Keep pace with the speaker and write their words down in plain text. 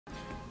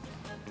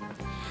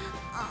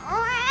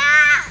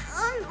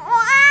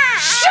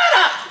Shut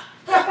up!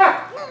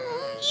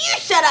 You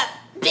shut up,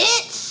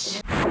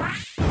 bitch!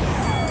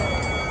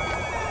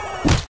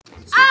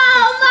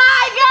 Oh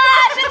my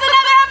gosh! It's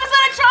another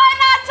episode of Try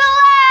Not to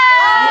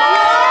Laugh!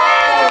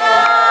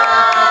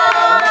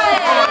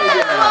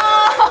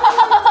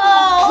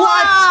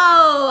 What?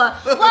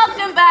 Whoa!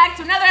 Welcome back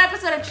to another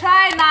episode of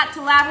Try Not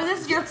to Laugh. If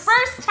this is your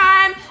first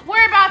time,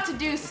 we're about to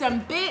do some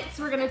bits.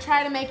 We're gonna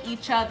try to make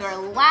each other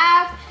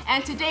laugh.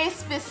 And today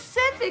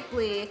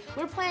specifically,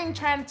 we're playing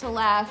Try Not to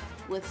Laugh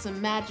with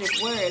some magic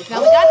words.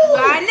 Now we got,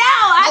 I know.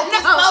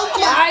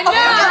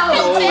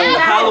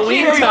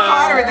 Halloween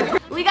time.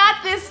 We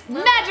got this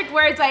magic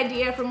words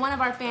idea from one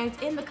of our fans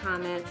in the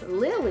comments,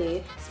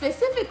 Lily.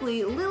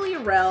 Specifically, Lily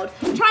wrote,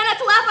 try not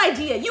to laugh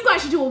idea. You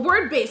guys should do a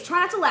word-based try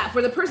not to laugh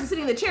where the person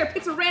sitting in the chair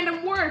picks a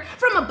random word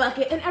from a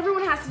bucket and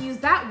everyone has to use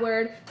that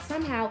word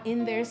somehow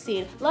in their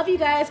scene. Love you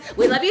guys.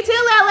 We love you too,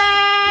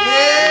 Lily.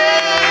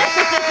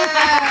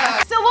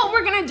 Yeah. So what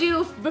we're gonna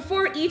do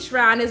before each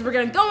round is we're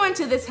gonna go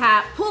into this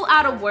hat, pull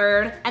out a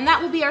word, and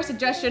that will be our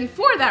suggestion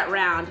for that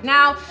round.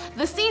 Now,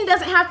 the scene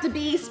doesn't have to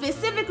be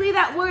specifically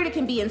that word. It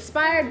can be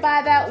inspired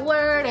by that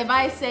word. If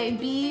I say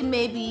bee,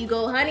 maybe you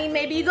go honey,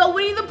 maybe you go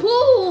Winnie the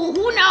Pooh.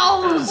 Who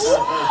knows?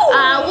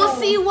 We'll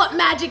see what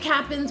magic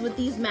happens with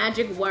these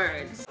magic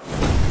words.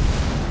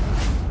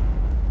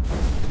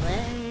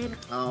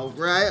 All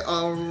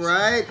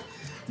right.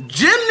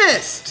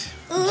 Gymnast.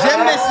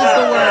 Gymnast is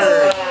the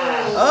word.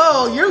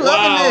 Oh, you're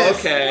loving this.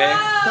 Okay.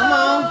 Wow. Come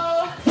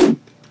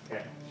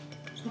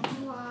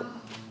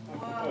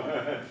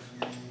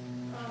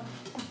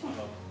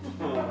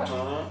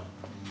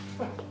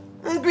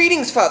on.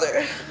 Greetings,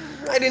 Father.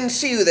 I didn't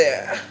see you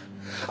there.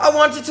 I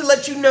wanted to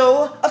let you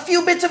know a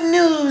few bits of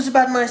news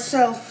about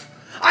myself.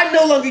 I'm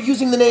no longer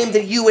using the name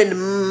that you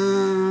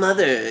and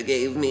Mother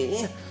gave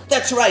me.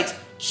 That's right,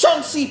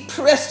 Chauncey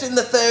Preston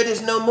III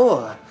is no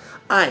more.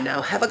 I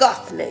now have a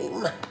goth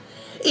name.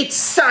 It's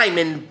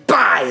Simon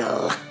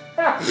Bile.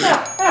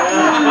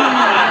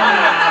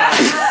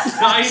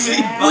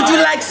 Would you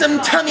like some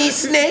tummy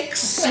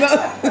snakes?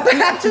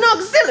 Perhaps an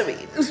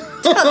auxiliary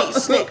tummy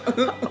snake.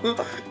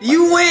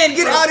 You win.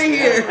 Get out of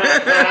here.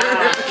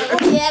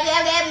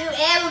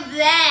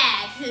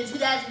 Back to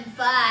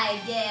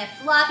 2005, yeah,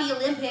 Floppy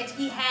Olympics.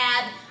 We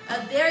have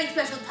a very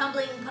special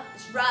tumbling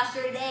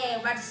roster today.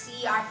 We're about to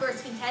see our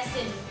first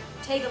contestant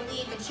take a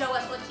leap and show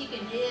us what she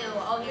can do.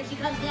 Oh, here she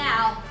comes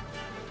now.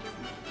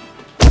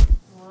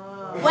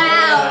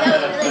 Wow,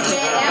 that was really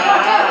good.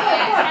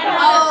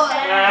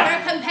 Her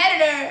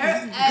competitor.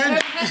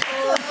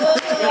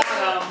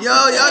 Yo,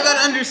 y'all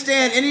gotta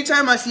understand,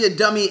 anytime I see a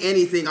dummy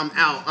anything, I'm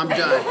out. I'm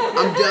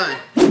done.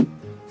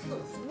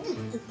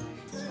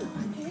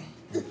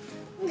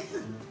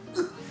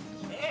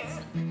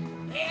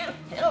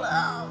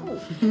 Hello,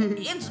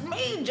 it's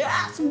me,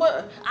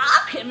 Jasper.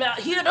 I came out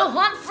here to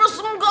hunt for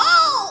some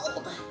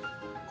gold.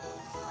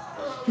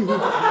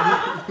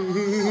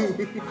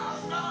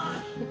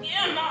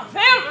 Yeah, my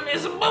family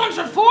is a bunch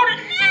of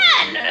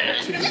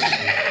 49ers.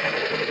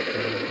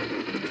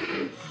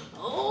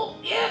 Oh,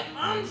 yeah,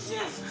 I'm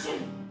just...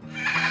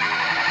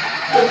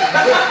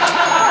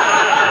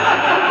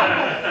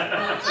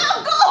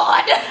 Oh,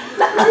 God!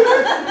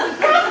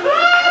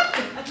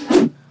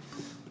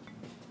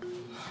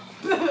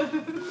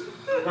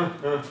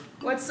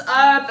 What's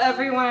up,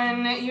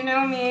 everyone? You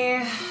know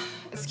me.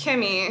 It's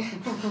Kimmy.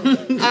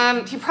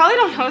 You probably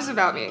don't know this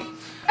about me.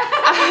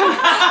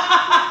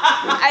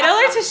 I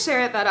don't like to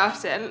share it that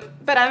often,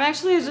 but I'm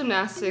actually a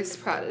gymnastics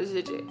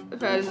prodigy.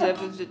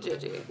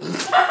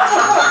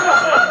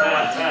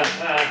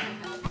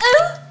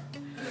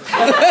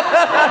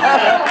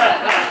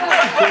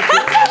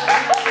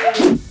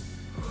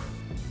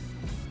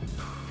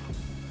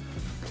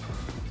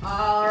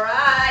 All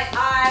right,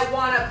 I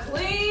want a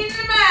clean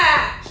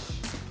match.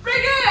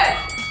 Begin.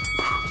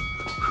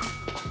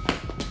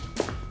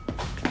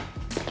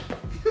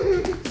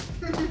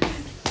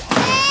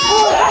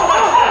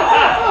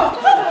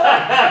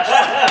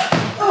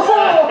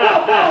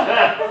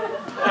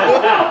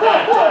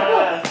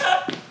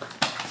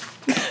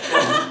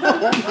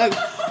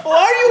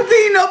 Why are you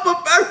beating up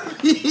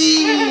me?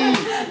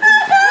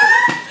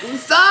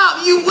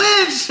 Stop! You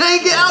win,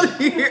 Shane. Get out of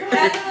here.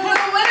 That's what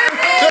the winner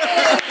is.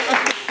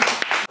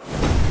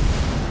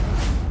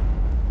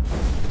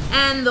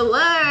 And the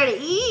word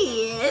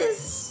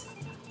is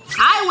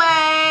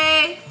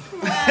highway.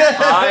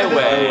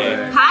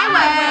 Highway.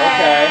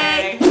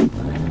 Okay.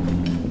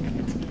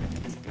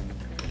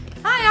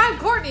 Hi, I'm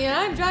Courtney and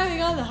I'm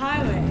driving on the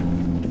highway.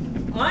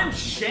 I'm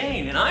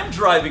Shane and I'm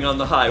driving on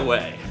the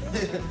highway.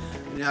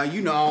 Now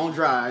you know I don't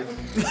drive.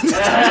 But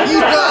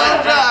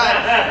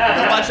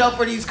watch out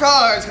for these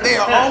cars. They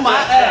are on my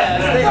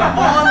ass. They are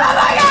on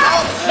my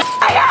ass.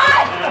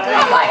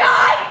 Oh my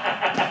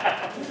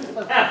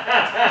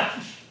God!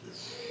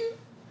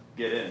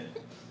 Get in.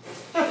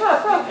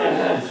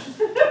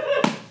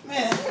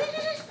 Man,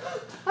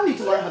 I need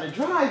to learn how to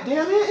drive,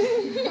 damn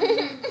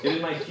it. Get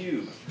in my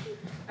cube.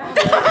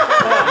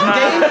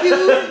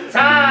 GameCube?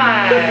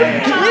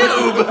 Time!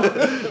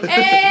 Cube!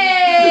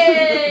 Hey!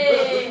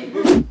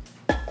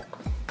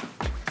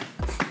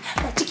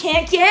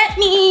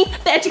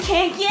 that you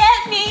can't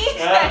get me,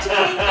 that you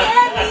can't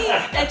get me,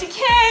 that you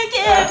can't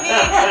get me.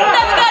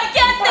 Never gonna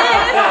get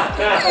this,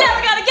 never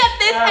gonna get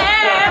this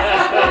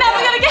ass, never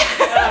gonna get.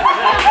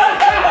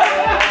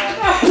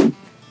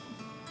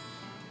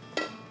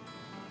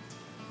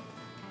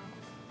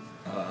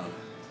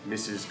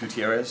 Mrs.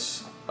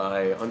 Gutierrez,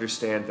 I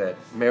understand that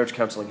marriage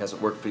counseling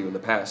hasn't worked for you in the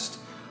past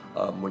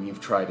when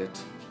you've tried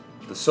it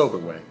the sober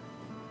way.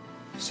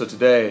 So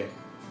today,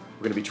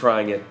 we're gonna be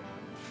trying it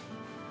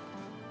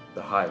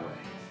the highway.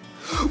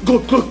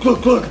 Look, look,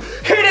 look, look!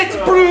 Hit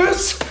it,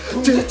 Bruce!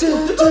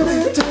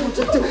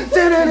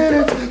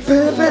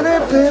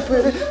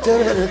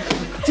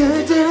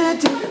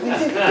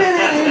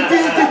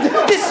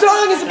 This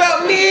song is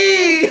about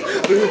me!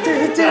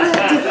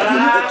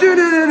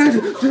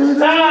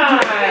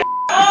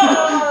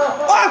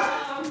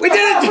 Oh, we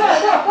did it!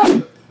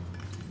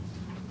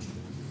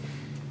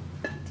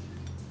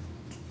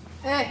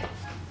 Hey.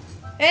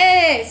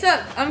 Hey, what's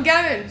up? I'm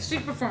Gavin,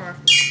 street performer.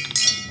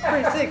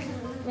 Pretty sick.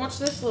 Watch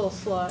this little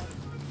slut.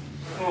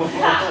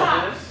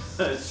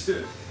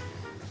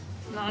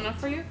 Not enough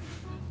for you?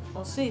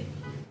 We'll see.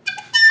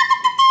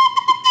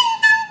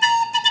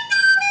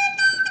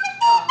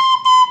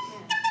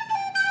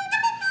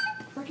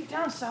 Break it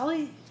down,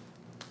 Sally.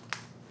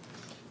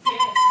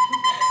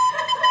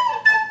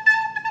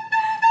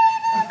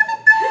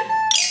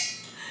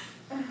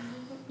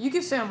 You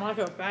can say I'm like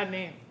a bad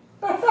name.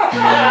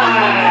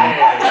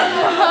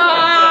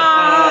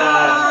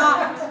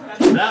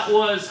 That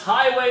was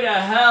Highway to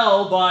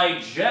Hell by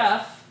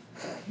Jeff.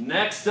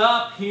 Next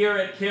up here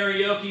at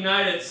Karaoke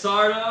Night at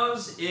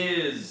Sardo's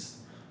is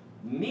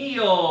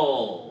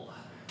Neil.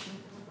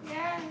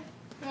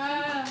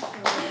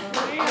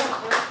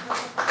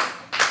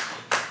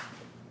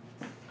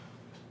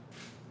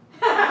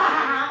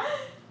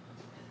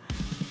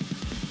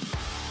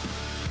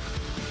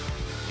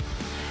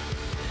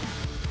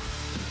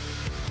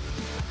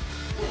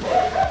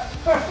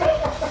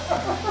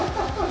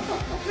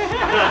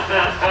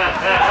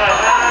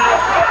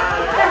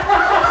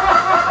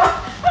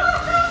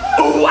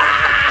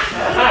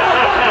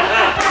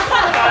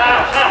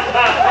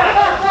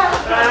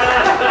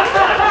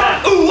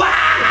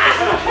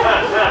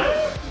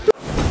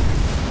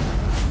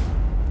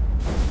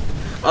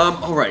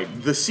 All right,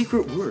 the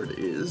secret word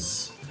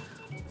is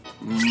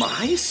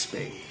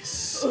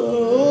MySpace.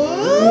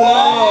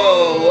 Whoa!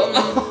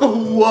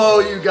 Whoa,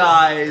 you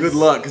guys! Good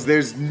luck, because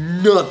there's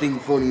nothing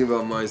funny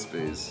about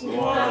MySpace.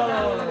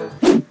 Whoa.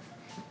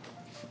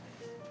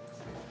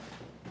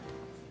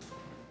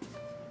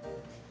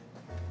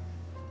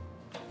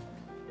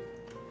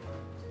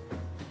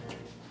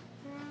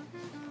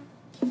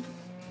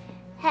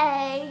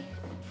 Hey,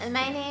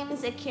 my name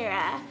is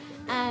Akira.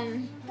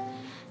 I'm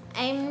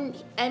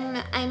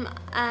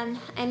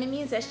a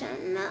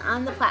musician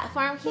on the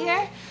platform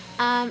here,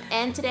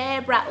 and today I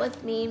brought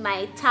with me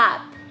my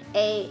top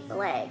 8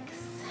 legs.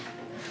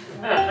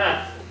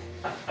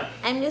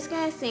 I'm just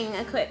gonna sing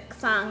a quick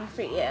song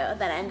for you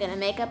that I'm gonna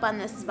make up on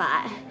the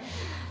spot.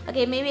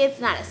 Okay, maybe it's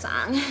not a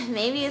song.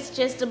 Maybe it's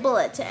just a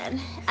bulletin.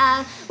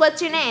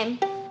 What's your name?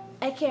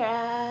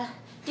 Akira.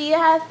 Do you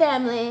have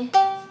family?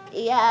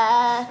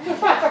 Yeah.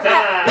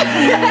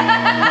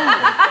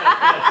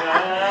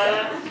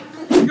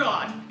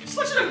 God,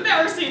 such an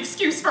embarrassing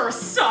excuse for a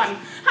son.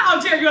 How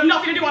dare you have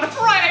nothing to do on a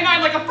Friday night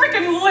like a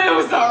freaking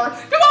loser? Go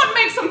out and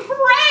make some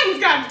friends,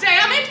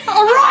 goddammit!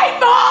 All right,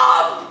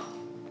 Mom!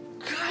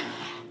 God.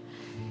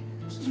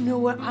 You know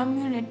what I'm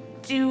gonna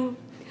do?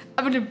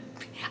 I'm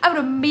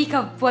gonna make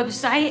a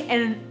website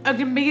and I'm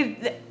gonna make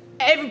it that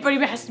everybody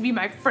has to be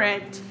my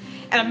friend.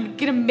 And I'm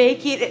gonna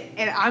make it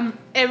and I'm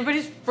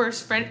everybody's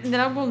first friend, and then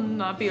I will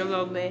not be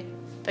lonely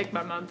like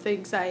my mom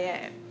thinks I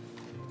am.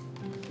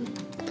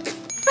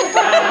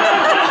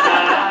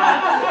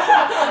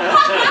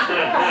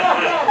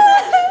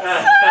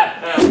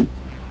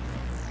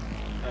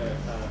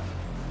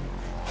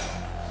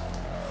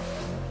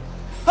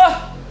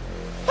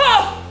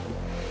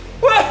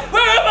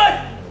 Where am I?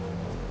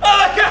 Oh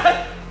my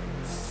God!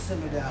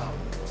 Simmer down,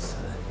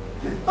 son.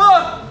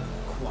 Oh!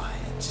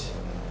 Quiet.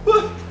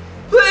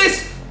 Please,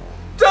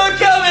 don't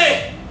kill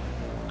me!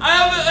 I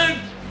have a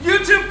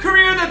YouTube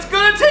career that's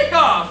gonna take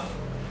off!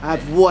 I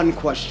have one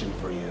question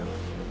for you.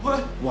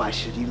 What? Why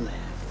should you laugh?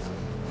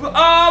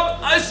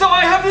 So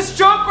I have this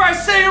joke where I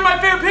say you're my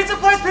favorite pizza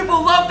place.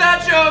 People love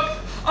that joke.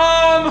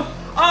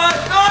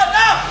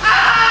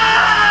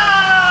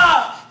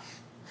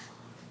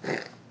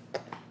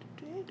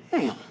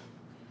 Damn.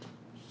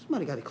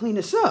 Somebody gotta clean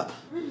this up.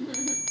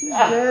 These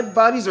dead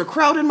bodies are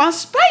crowding my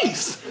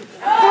space. It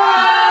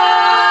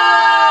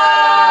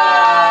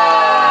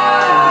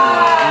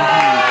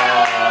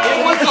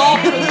was all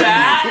for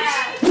that.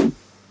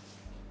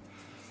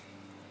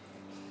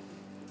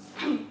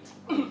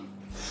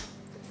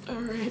 All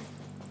right.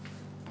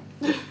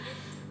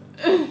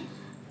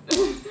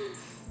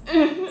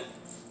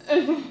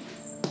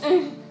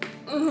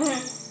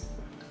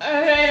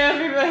 Hey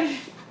everybody.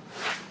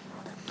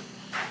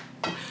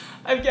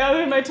 I've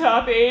gathered my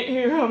top 8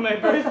 here on my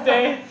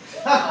birthday.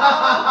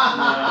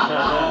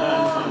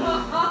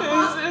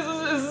 This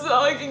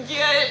I can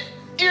get.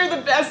 You're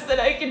the best that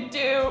I can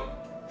do.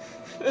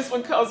 This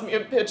one calls me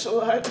a bitch a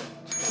lot.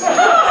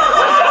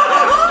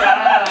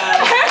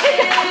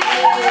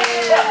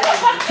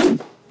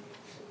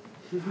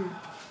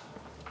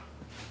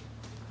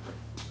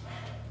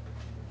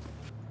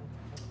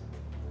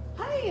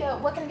 Hi,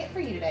 what can I get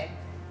for you today?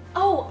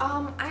 Oh,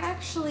 I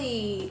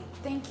actually,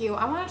 thank you.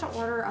 I wanted to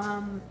order,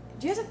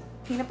 do you guys have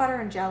peanut butter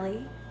and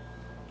jelly?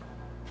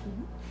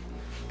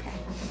 Okay.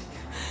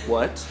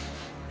 What?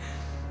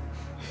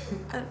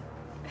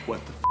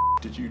 What the f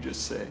did you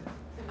just say?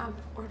 I've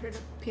ordered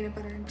peanut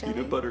butter and jelly.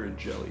 Peanut butter and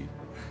jelly.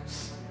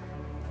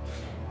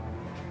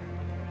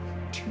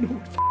 Do you know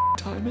what f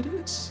time it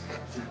is?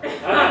 I'm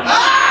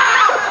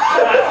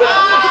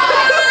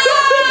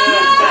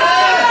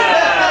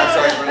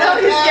sorry, Brennan. No,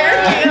 he's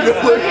scared. Do you know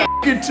what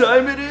f***ing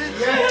time it is?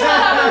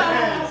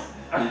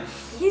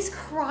 He's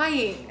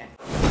crying.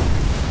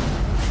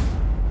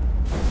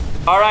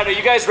 All right, are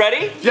you guys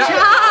ready? Yeah. Here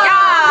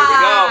we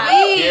go.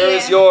 Here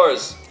is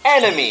yours.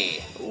 Enemy.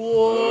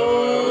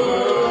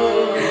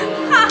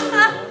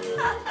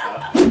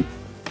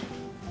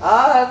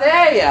 Oh,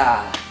 there you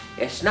are.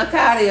 You snuck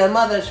out of your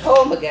mother's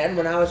home again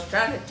when I was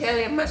trying to tell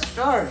you my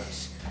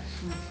stories.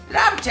 Did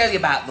I ever tell you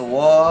about the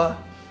war?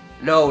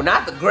 No,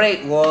 not the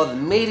Great War, the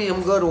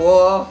Medium Good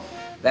War.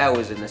 That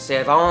was in the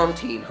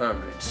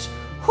 1700s.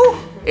 Whew,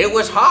 it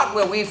was hot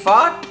where we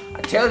fought.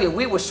 I tell you,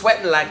 we were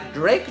sweating like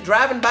Drake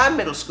driving by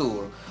middle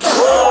school.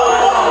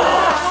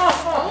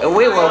 And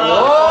we were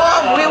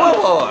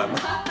warm.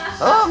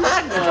 Oh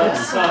my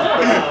goodness.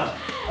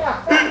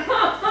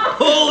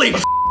 Holy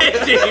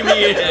shit,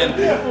 Damien.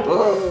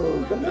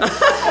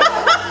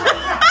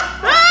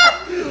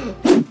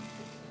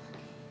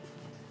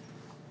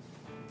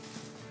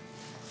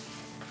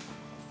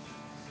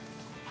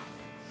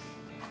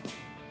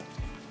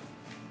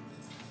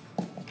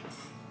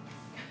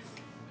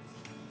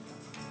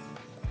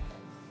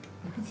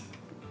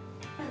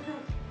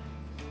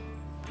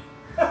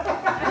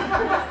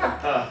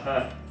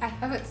 I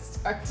haven't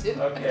started.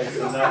 Okay,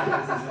 so now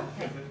this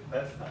is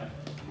that's fine.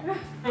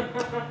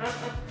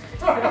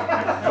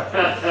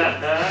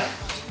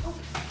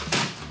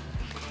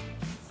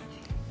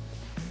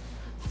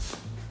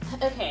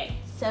 Okay,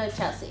 so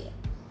Chelsea,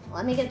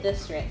 let me get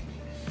this straight.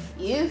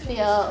 You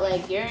feel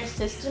like you're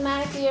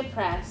systematically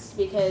oppressed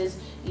because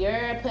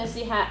your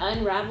pussy hat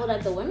unraveled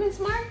at the Women's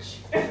March?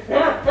 I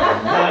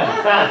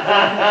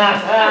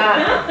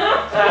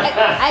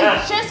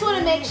just want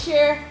to make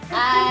sure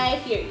I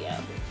hear you.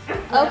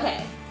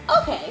 Okay.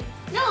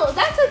 No,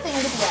 that's a thing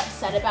to be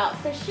upset about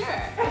for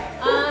sure.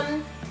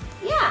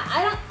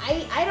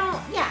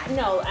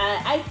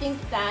 I think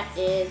that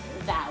is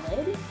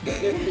valid.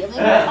 Your feelings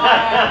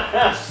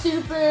are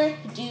super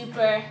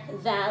duper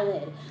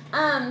valid.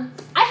 I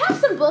have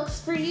some books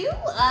for you.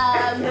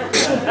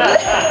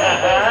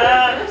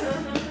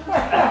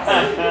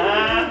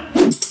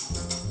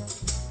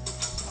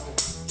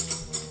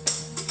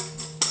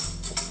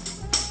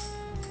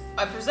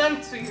 I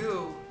present to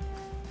you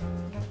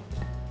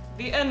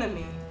the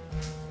enemy.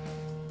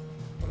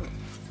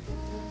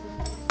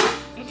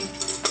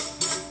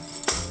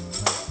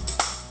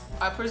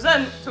 I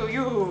present to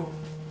you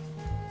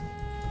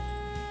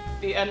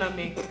the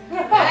enemy.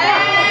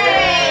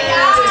 Hey,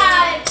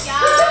 guys!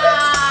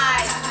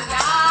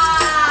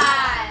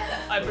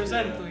 I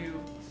present to you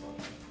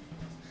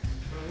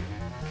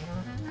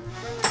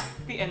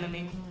the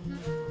enemy.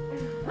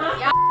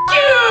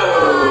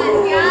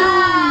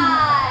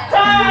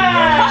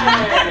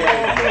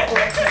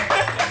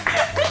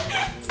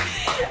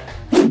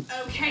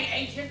 Okay,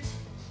 Agent.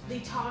 The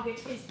target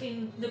is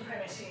in the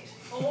premises.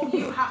 All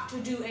you have to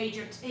do,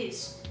 Agent,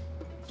 is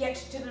get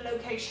to the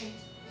location,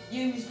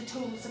 use the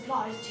tools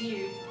supplied to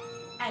you,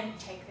 and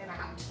take them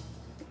out.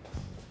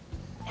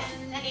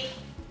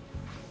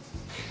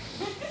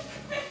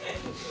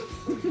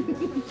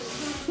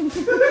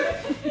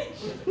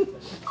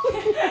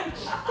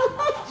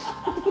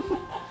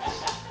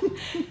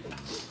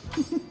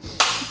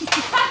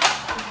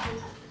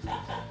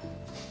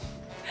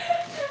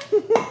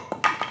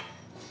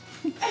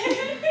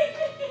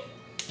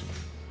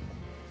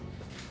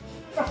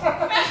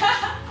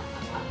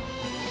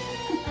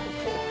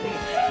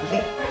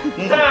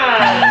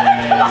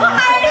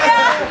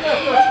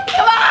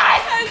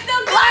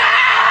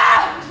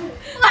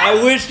 I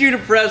wish you'd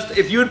have pressed,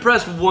 if you had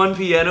pressed one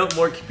piano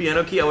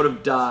key, I would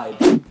have died.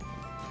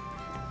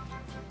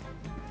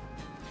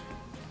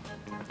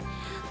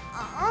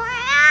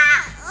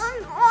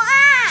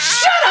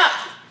 Shut up!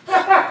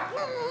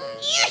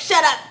 You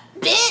shut up,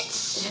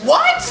 bitch!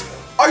 What?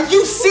 Are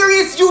you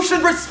serious? You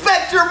should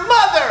respect your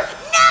mother!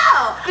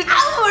 No!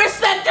 I will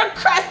respect her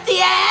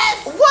crusty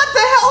ass! What the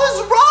hell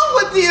is wrong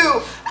with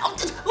you?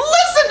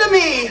 Listen to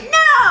me!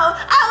 No!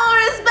 I will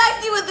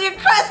respect you with your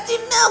crusty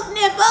milk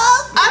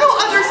nipples! I don't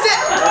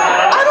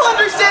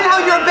understand how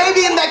you're a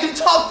baby and that can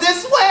talk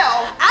this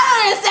well! I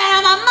don't understand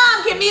how my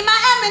mom can be my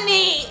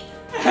enemy!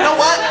 You know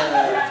what?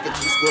 Get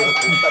you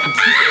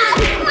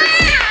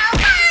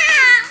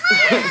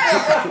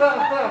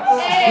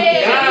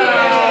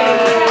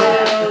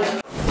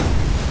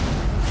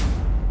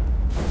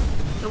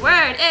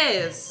word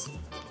is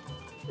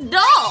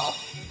doll.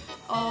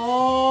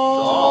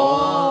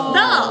 Oh.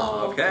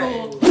 Doll. Okay.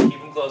 Cool. Keep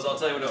them closed. I'll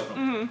tell you when to open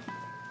them. Mm-hmm.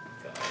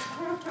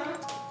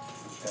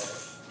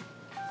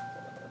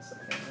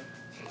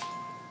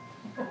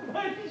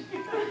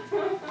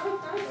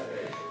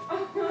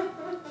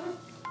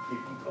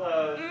 Keep them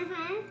closed.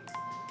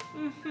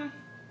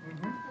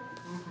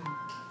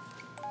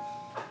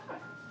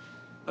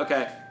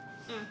 Okay.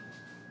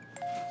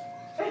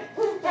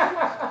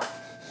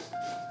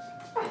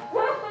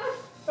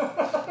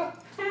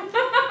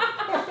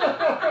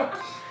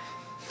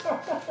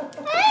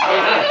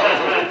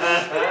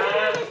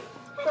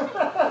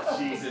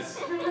 Jesus. I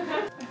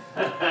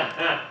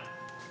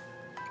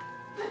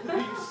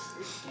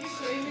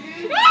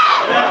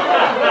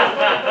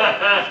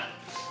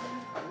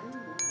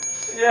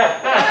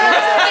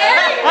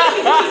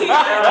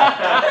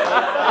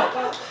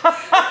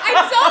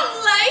don't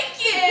like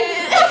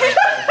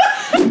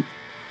it.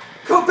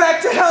 Go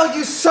back to hell,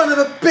 you son of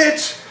a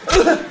bitch!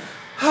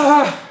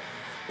 I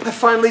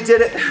finally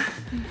did it.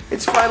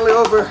 It's finally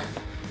over.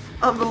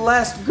 I'm the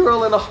last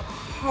girl in a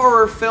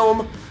horror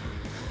film.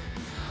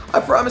 I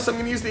promise I'm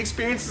gonna use the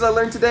experiences I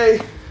learned today,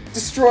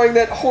 destroying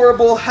that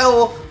horrible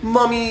hell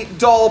mummy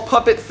doll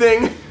puppet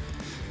thing,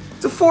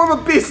 to form a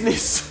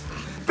business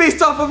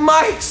based off of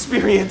my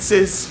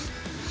experiences.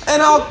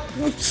 And I'll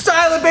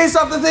style it based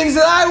off the things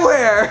that I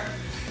wear.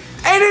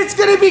 And it's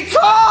gonna be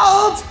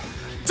called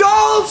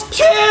Dolls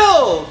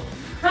Kill!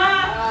 And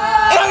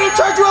I'm gonna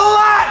charge you a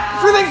lot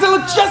for things that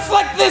look just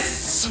like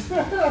this!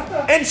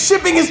 And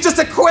shipping is just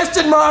a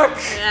question mark!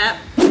 Yep.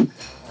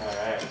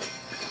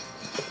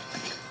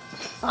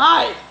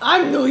 Hi,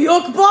 I'm New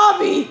York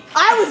Bobby.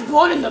 I was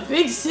born in the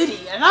big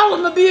city, and I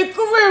want to be a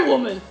career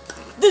woman.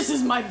 This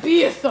is my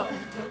beer thumb.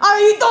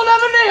 I don't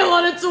have a nail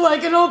on it, so I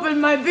can open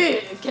my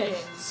beer can,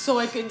 so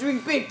I can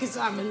drink beer, because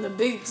I'm in the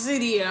big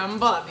city, and I'm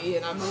Bobby,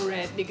 and I'm a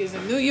rat, because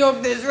in New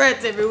York there's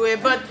rats everywhere,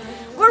 but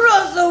we're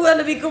also going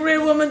to be career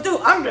women, too.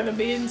 I'm going to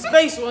be in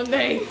space one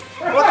day.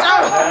 What's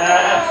up?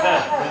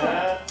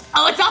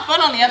 Oh, it's all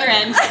fun on the other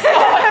end.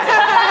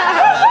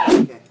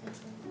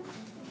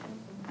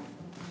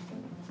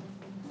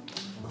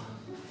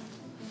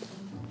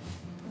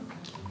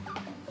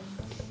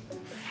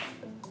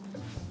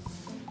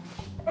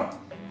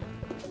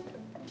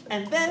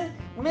 And then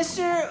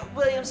Mr.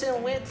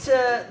 Williamson went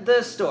to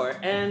the store,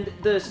 and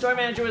the store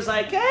manager was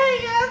like,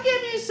 "Hey, I'll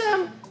give you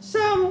some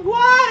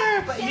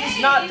water," but he's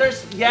not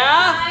thirsty.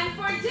 Yeah? Time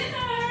for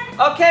dinner.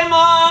 Okay,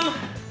 Mom.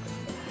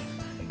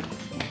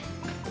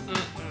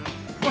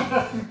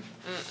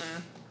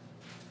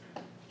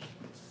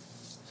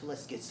 So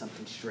let's get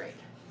something straight.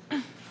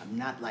 I'm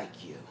not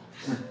like you.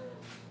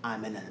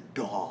 I'm an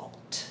adult.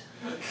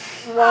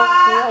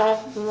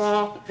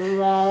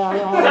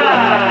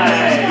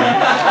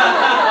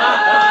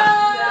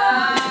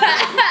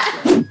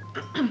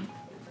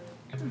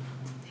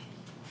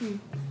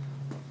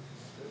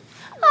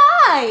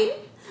 Hi,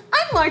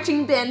 I'm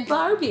Marching Band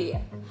Barbie.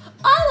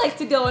 I like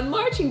to go on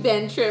marching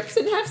band trips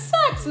and have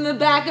sex in the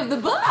back of the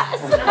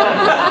bus.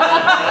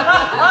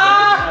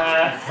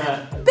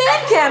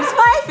 Band camp's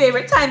my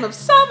favorite time of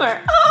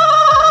summer.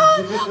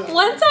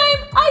 One time,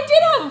 I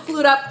did have a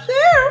flute up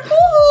here.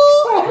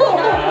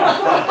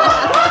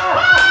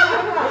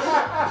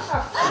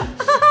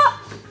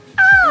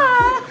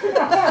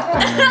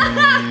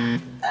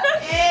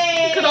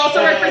 Could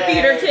also work for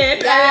theater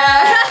kid.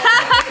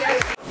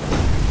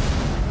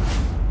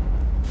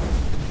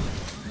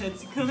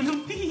 It's gonna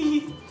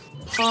be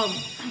pump.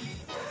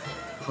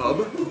 Pub?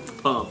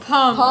 Pump.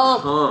 Pump.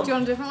 Pump. Do you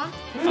want a different one?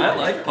 I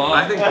like pump.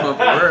 I think pump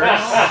works.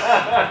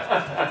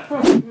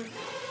 Oh my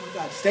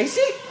God,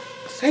 Stacy?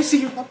 Stacy,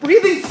 you're not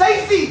breathing,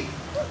 Stacy!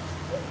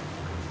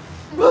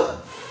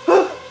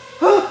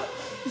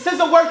 This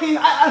isn't working.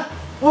 I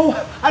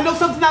know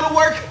something that'll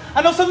work.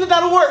 I know something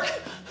that'll work.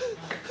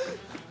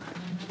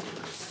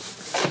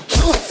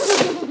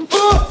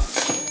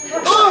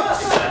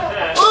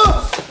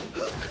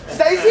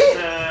 Stacy,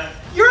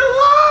 you're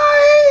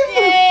alive!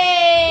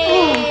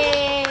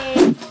 Yay!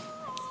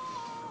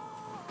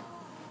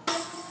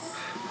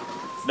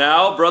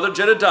 Now, Brother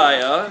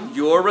Jedediah,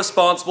 you're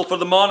responsible for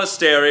the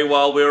monastery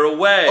while we're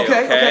away,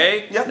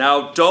 okay? Yep.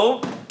 Now,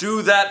 don't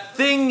do that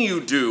thing you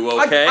do,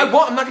 okay? I'm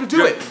not gonna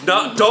do it.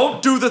 No,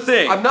 don't do the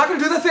thing. I'm not gonna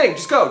do the thing.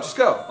 Just go, just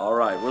go. All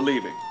right, we're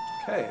leaving.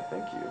 Okay,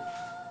 thank you.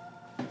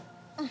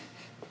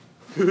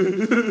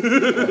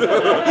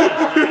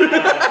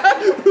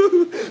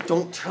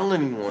 Don't tell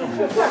anyone.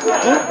 Don't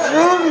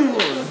tell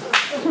anyone.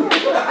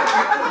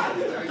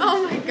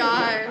 Oh my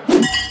God.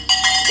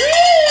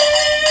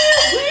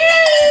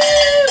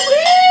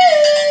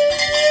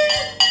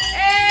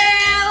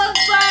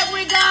 Looks like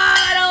we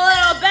got a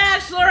little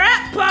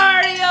bachelorette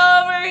party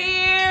over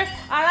here.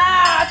 And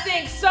I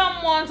think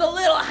someone's a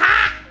little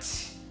hot.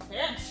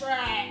 That's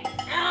right.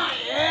 Oh,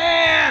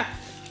 yeah.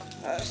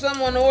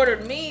 Someone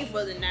ordered me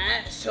for the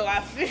night, so I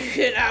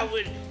figured I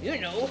would,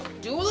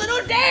 do a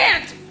little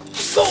dance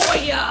for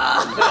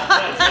ya.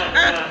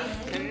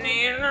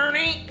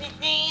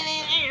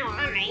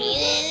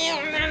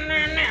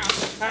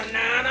 You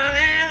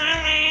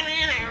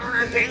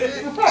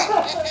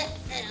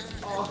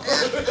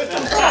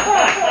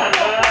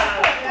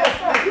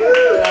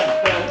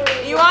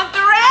want the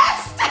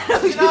rest?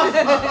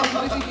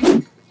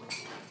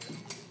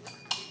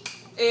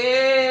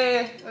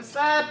 Hey, what's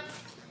up?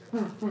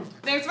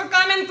 Thanks for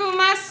coming to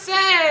my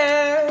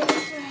set.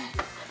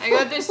 I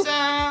got this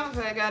song.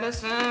 I got a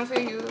song for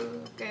you.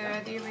 Okay,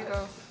 right, here we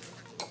go.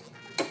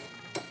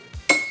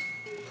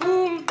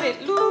 Boom,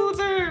 bit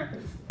loser.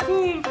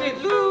 Boom, bit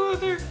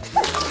loser.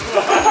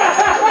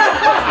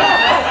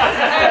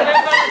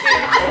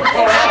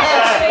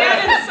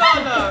 Shannon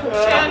Soda.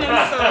 Shannon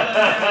Soda.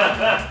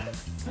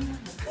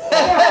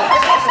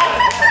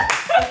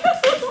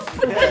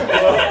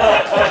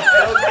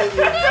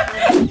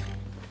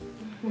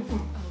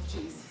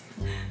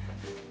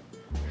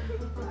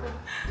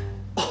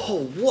 Oh,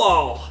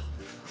 whoa.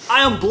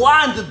 I am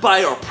blinded by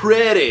your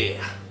pretty.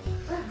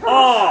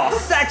 Oh,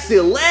 sexy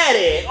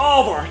lady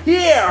over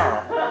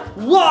here.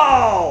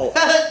 Whoa.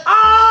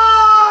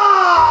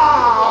 Ah!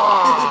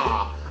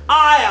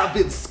 I have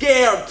been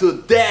scared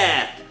to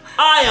death.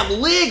 I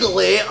am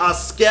legally a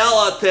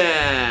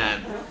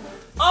skeleton.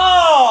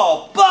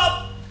 Oh,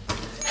 but...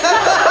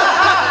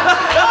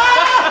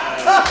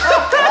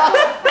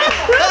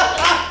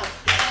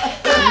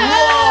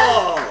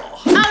 Whoa.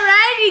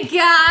 Alrighty,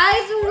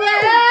 guys.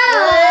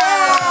 Well,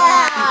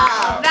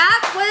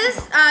 that was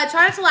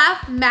Try Not to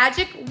Laugh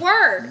Magic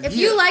Word. If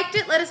you liked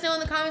it, let us know in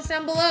the comments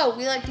down below.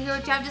 We like to hear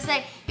what you have to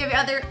say. If you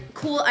have other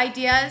cool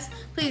ideas,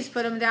 please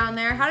put them down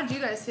there. How did you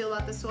guys feel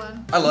about this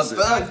one? I loved it.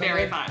 That was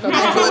very fun. I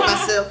enjoyed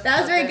myself. That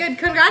was very good.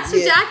 Congrats to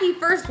Jacqi,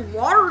 first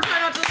water Try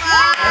Not to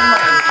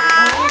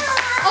Laugh.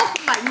 Oh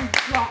my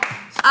god.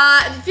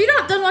 If you're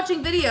not done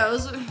watching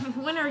videos,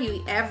 when are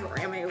you ever?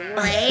 Am I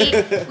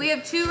right? We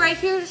have 2 right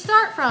here to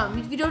start from.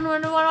 If you don't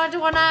want to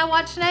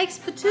watch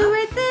next, put 2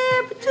 right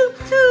there. Put 2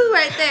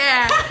 right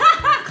there.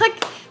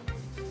 Click.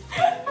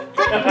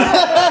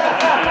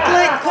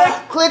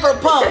 Click or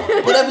pump,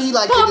 whatever you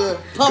like to do.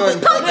 Pump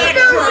it. Pump the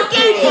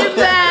notification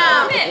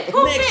bell.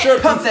 Make sure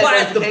to Pump that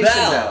find the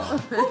notification bell.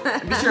 bell.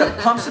 Be sure to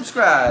pump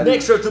subscribe.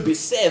 Make sure to be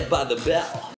saved by the bell.